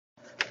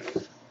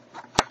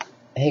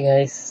Hey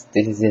guys,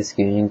 this is just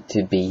going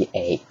to be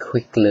a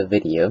quick little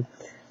video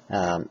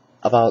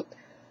about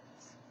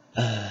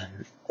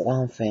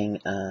one thing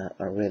I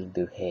really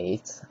do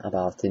hate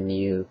about the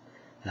new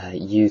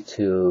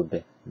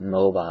YouTube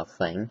mobile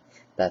thing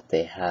that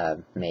they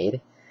have made.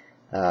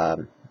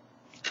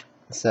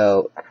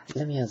 So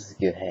let me just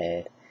go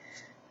ahead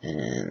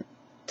and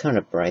turn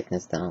the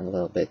brightness down a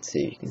little bit so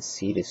you can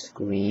see the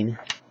screen.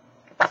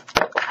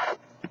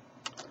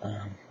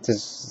 This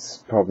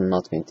is probably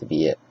not going to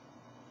be a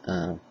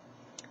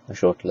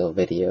short little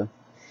video,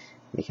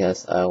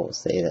 because I will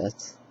say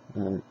that,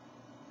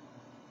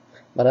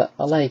 but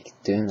I like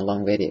doing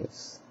long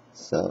videos,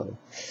 so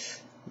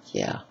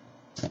yeah.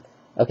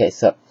 Okay,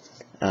 so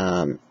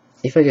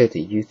if I go to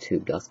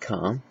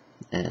youtube.com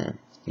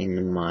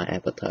in my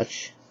Apple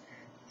Touch,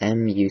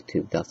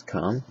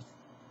 youtube.com,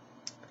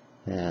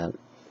 here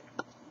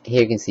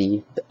you can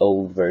see the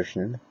old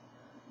version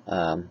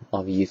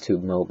of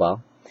YouTube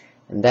mobile.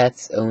 And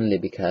that's only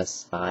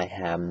because I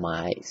have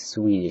my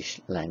Swedish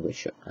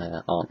language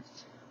on,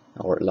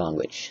 or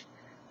language.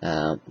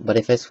 But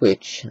if I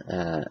switch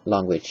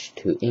language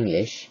to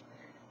English,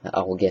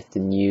 I will get the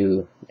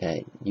new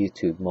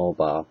YouTube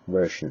mobile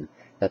version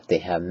that they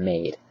have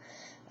made.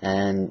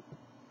 And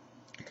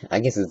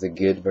I guess it's a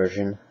good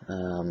version,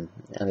 and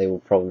they will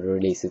probably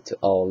release it to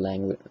all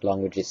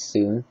languages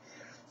soon.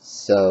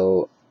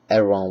 So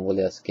everyone will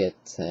just get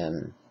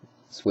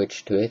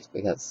switched to it,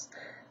 because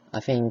I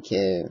think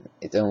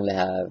it only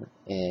have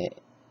you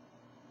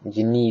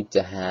need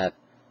to have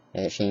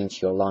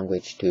change your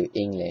language to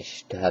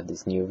English to have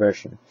this new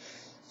version.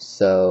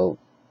 So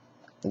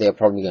they are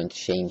probably going to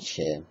change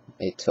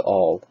it to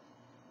all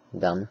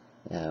then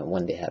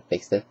when they have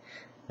fixed it.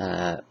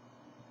 But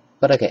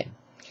okay,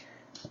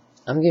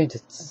 I'm going to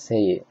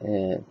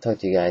talk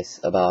to you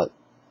guys about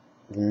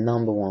the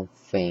number one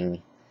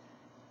thing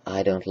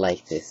I don't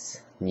like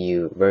this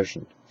new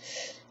version,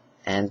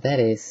 and that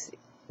is,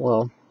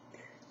 well,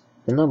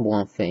 the number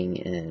one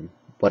thing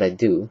what I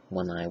do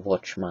when I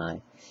watch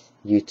my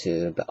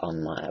YouTube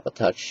on my Apple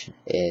Touch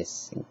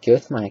is go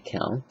to my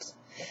account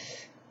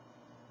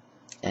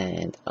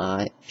and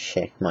I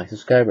check my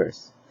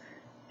subscribers,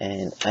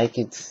 and I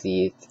could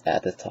see it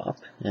at the top.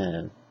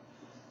 Let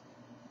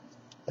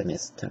me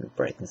just turn the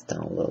brightness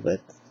down a little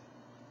bit.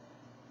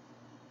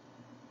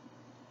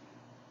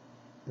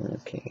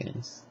 Okay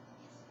guys,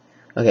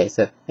 okay,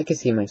 so I can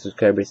see my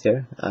subscribers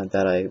here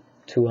that I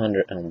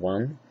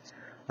 201.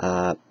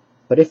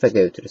 But if I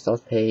go to the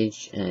start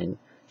page and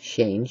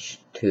change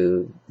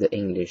to the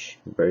English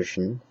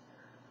version,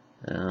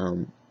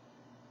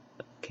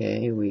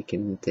 okay, we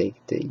can take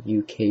the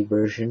UK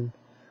version,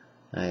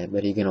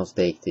 but you can also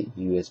take the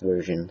US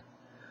version,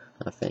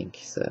 I think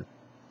so.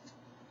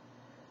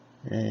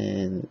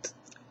 And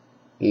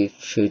it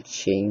should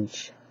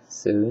change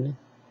soon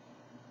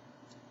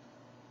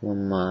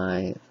when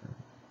my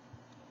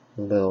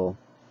little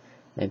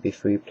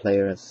MP3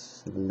 player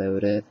is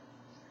loaded.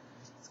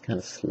 It's kind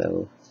of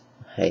slow.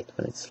 I hate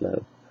when it's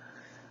slow.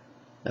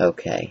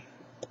 Okay,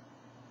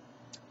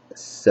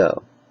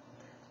 so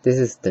this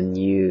is the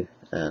new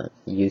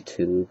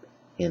YouTube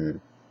in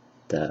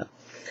the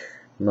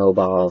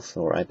mobiles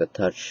or iPod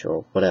Touch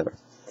or whatever.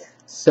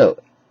 So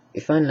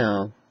if I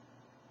now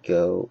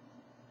go,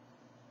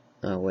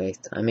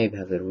 wait, I maybe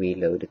have to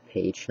reload the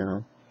page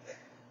now.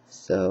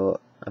 So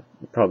I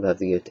probably have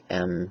to go to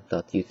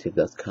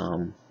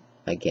m.youtube.com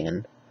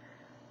again.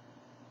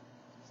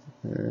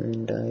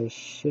 And I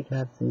should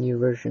have the new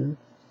version.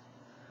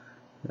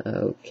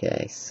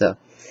 Okay, so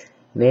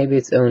maybe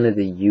it's only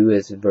the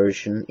US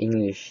version,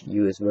 English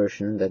US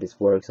version, that it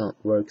works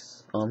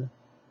on.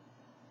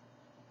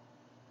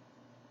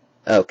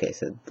 Okay,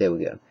 so there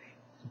we go.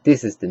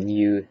 This is the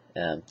new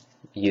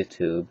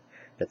YouTube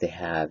that they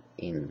have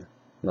in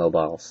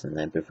mobiles and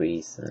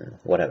MP3s and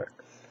whatever.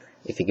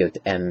 If you go to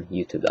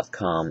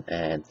myoutube.com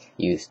and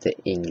use the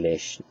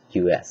English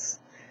US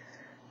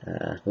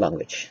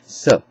language.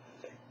 So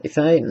if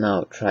I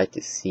now try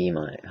to see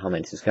how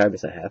many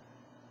subscribers I have,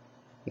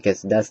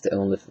 because that's the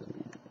only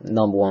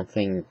number one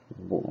thing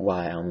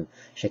why I'm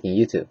checking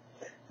YouTube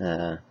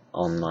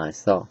on my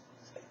start.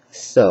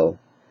 So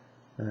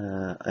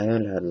I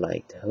only had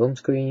like the home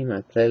screen,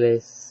 my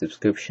playlist,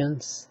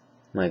 subscriptions,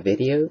 my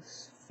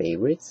videos,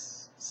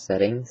 favorites,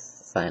 settings,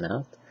 sign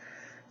out.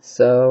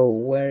 So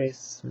where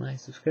is my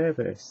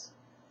subscribers?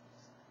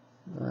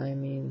 I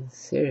mean,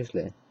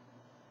 seriously.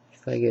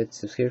 If I get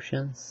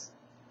subscriptions,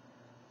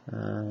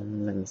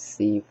 let me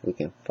see if we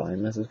can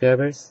find my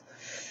subscribers.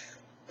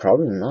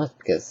 Probably not,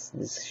 because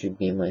this should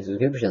be my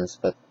subscriptions,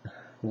 but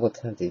what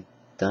have they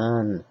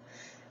done?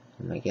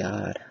 Oh my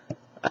god.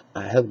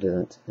 I hope they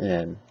don't,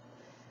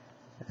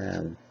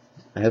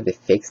 I hope they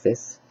fix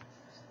this,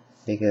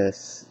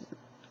 because,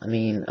 I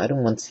mean, I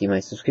don't want to see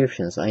my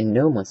subscriptions. I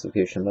know my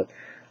subscription, but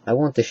I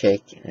want to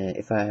check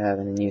if I have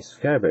any new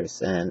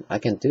subscribers, and I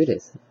can do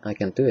this. I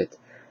can do it.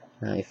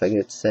 If I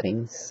go to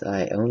settings,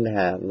 I only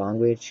have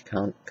language,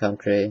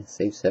 country,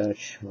 save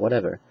search,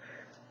 whatever.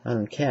 I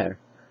don't care.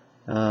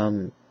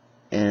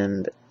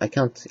 And I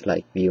can't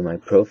like view my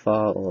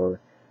profile or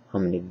how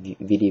many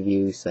video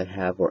views I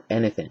have or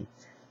anything.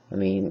 I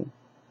mean,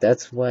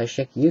 that's why I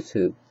check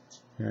YouTube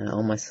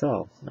on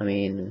myself. I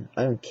mean,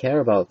 I don't care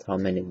about how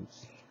many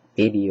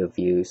video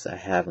views I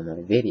have on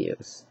my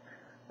videos.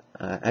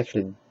 I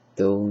actually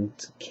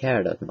don't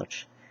care that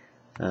much.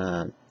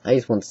 I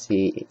just want to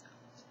see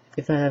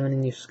if I have any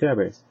new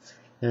subscribers.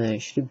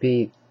 Should it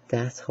be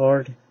that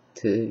hard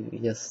to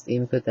just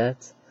input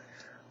that?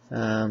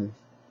 I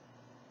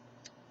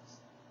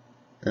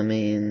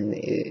mean,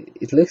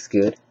 it looks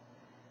good.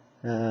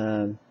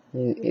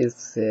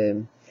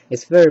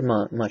 It's very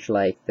much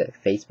like the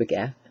Facebook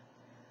app,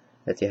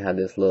 that you have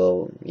this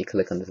little, you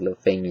click on this little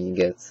thing and you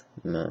get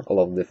a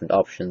lot of different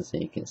options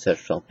and you can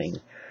search something.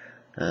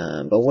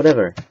 But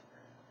whatever.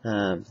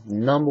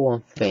 Number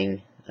one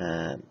thing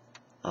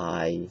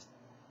I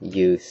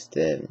used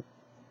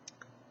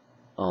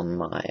on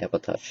my Apple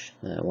Touch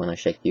when I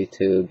check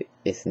YouTube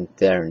isn't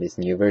there in this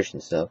new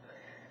version, so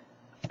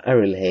I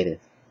really hate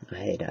it. I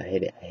hate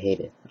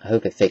it. I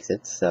hope they fix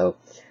it. So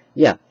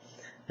yeah,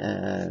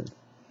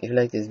 if you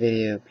like this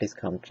video, please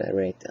comment,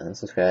 rate and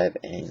subscribe,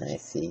 and I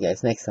see you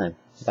guys next time.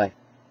 Bye.